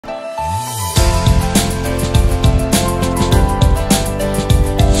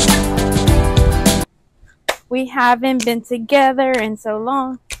We haven't been together in so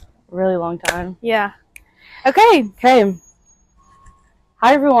long. Really long time. Yeah. Okay.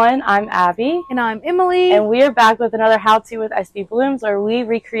 Hi everyone, I'm Abby. And I'm Emily. And we are back with another how-to with SBBlooms, where we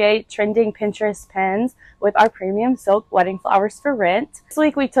recreate trending Pinterest pins with our premium silk wedding flowers for rent. This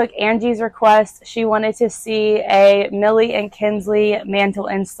week we took Angie's request. She wanted to see a Millie and Kinsley mantle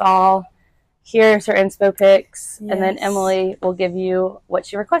install. Here's her inspo pics, and then Emily will give you what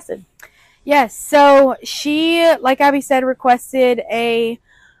she requested. Yes, so she, like Abby said, requested a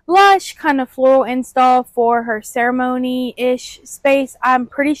Lush kind of floral install for her ceremony-ish space. I'm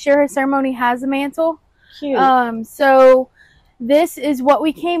pretty sure her ceremony has a mantle. Cute. So this is what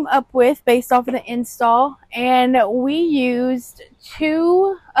we came up with based off of the install, and we used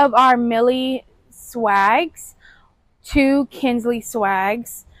 2 of our Millie Swags, 2 Kinsley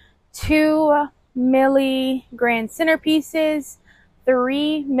Swags, 2 Millie Grand Centerpieces,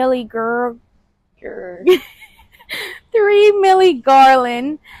 3 Millie 3 Millie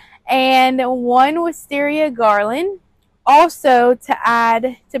Garland, and 1 Wisteria Garland. Also,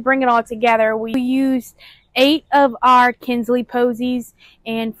 to bring it all together, we used 8 of our Kinsley Posies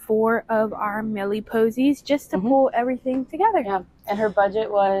and 4 of our Millie Posies just to pull everything together. Yeah, and her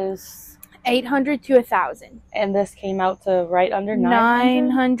budget was $800 to $1,000, and this came out to right under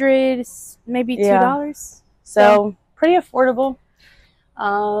 $900, maybe $2. So pretty affordable.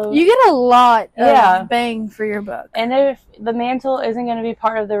 You get a lot of bang for your buck. And if the mantle isn't going to be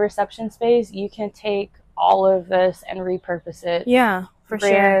part of the reception space, you can take all of this and repurpose it. Yeah, for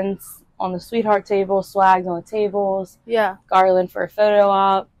Brands on the sweetheart table, swags on the tables. Yeah. Garland for a photo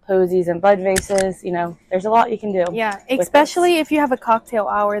op, posies and bud vases. You know, there's a lot you can do. Yeah, especially if you have a cocktail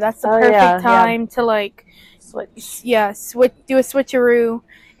hour. That's the perfect time to like switch. Yeah, do a switcheroo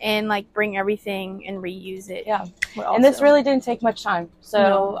and like bring everything and reuse it. Yeah. And this really didn't take much time. So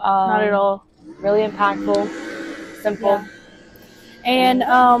no, not at all. Really impactful, simple. Yeah. And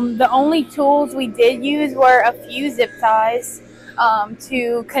the only tools we did use were a few zip ties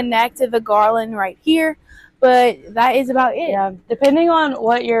to connect to the garland right here, but that is about it. Yeah, depending on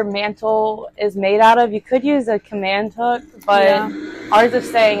what your mantle is made out of, you could use a command hook, but ours is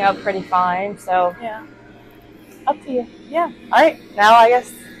staying up pretty fine, so up to you. Yeah. All right, now I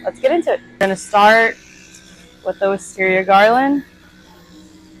guess let's get into it. We're going to start with the Wisteria Garland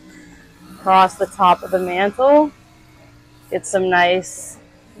across the top of the mantle. Get some nice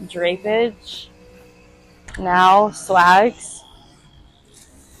drapage. Now swags.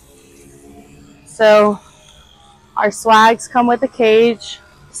 So our swags come with a cage,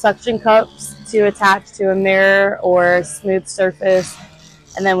 suction cups to attach to a mirror or smooth surface,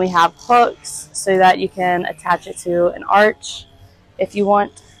 and then we have hooks so that you can attach it to an arch if you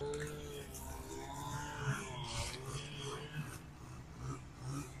want.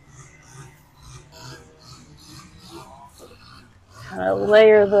 Kind of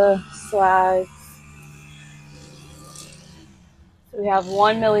layer the swags. So we have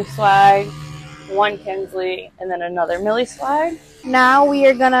 1 Millie Swag, 1 Kinsley, and then another Millie Swag. Now we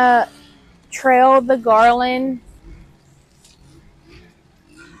are gonna trail the garland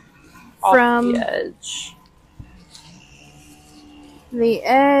from the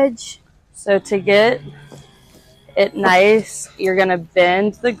edge. So to get it nice, you're gonna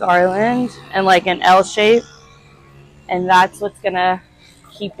bend the garland in like an L shape, and that's what's gonna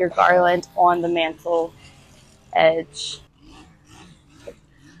keep your garland on the mantle edge.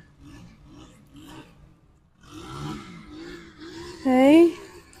 Okay.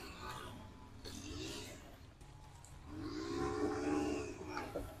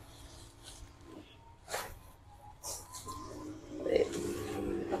 Wait.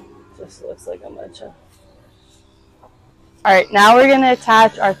 Just looks like a bunch of... Alright, now we're going to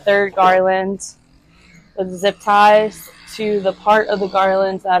attach our 3rd garland with zip ties to the part of the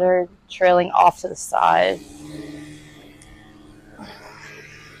garlands that are trailing off to the side.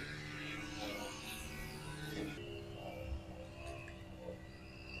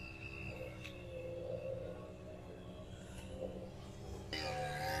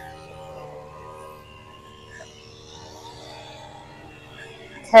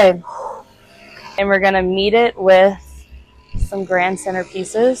 Okay, and we're going to meet it with some grand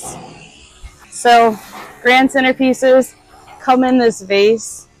centerpieces. So grand centerpieces come in this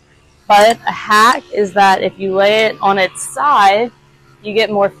vase, but a hack is that if you lay it on its side, you get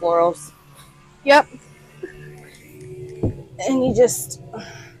more florals. Yep. And you just...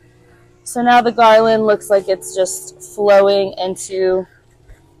 So now the garland looks like it's just flowing into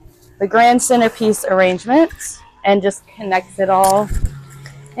the grand centerpiece arrangement and just connects it all.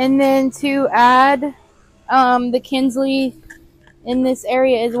 And then to add the Kinsley in this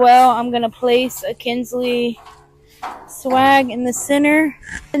area as well. I'm going to place a Kinsley swag in the center.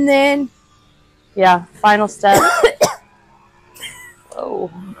 And then, yeah, final step.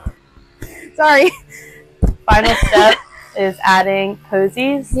 Oh, sorry. Final step is adding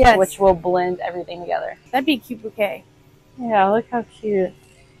posies, yes, which will blend everything together. That'd be a cute bouquet. Yeah, look how cute.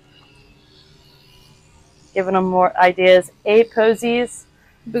 Giving them more ideas. 8 posies.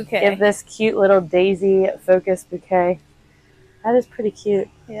 Bouquet. Give this cute little daisy focus bouquet. That is pretty cute.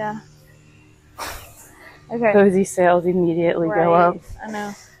 Yeah. Okay. Posy sales immediately go up. I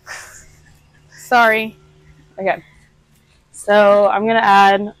know. Sorry. Okay. So I'm going to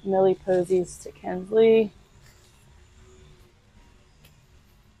add Millie Posies to Kinsley.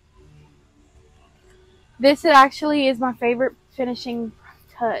 This actually is my favorite finishing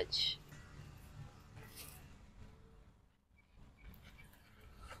touch.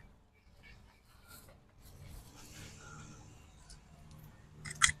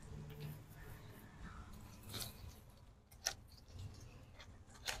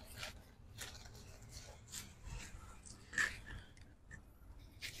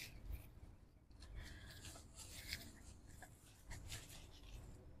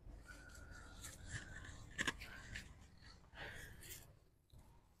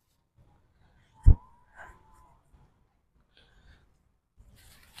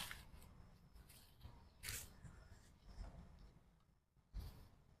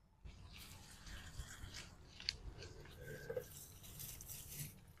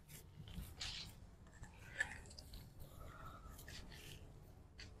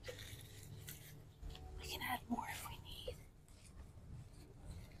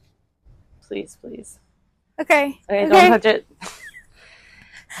 Please, please. Okay. Okay, don't touch it.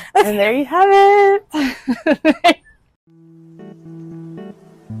 And there you have it.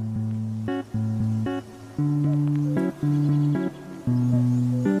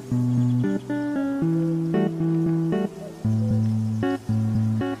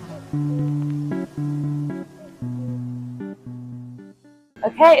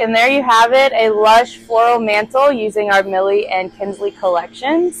 Okay, and there you have it, a Lush floral mantle using our Millie and Kinsley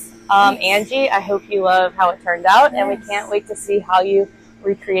collections. Angie, I hope you love how it turned out, and we can't wait to see how you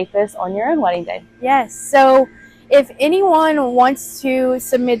recreate this on your own wedding day. Yes, so if anyone wants to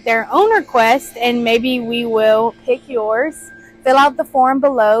submit their own request, and maybe we will pick yours, fill out the form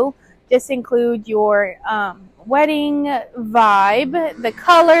below. Just include your wedding vibe, the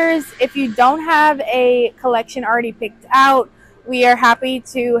colors. If you don't have a collection already picked out, we are happy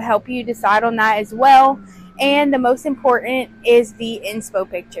to help you decide on that as well. And the most important is the inspo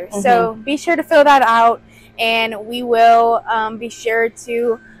picture. So be sure to fill that out, and we will be sure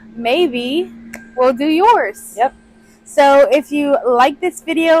to we'll do yours. Yep. So if you like this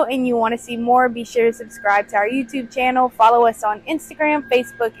video and you want to see more, be sure to subscribe to our YouTube channel. Follow us on Instagram,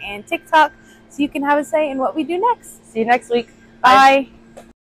 Facebook, and TikTok so you can have a say in what we do next. See you next week. Bye.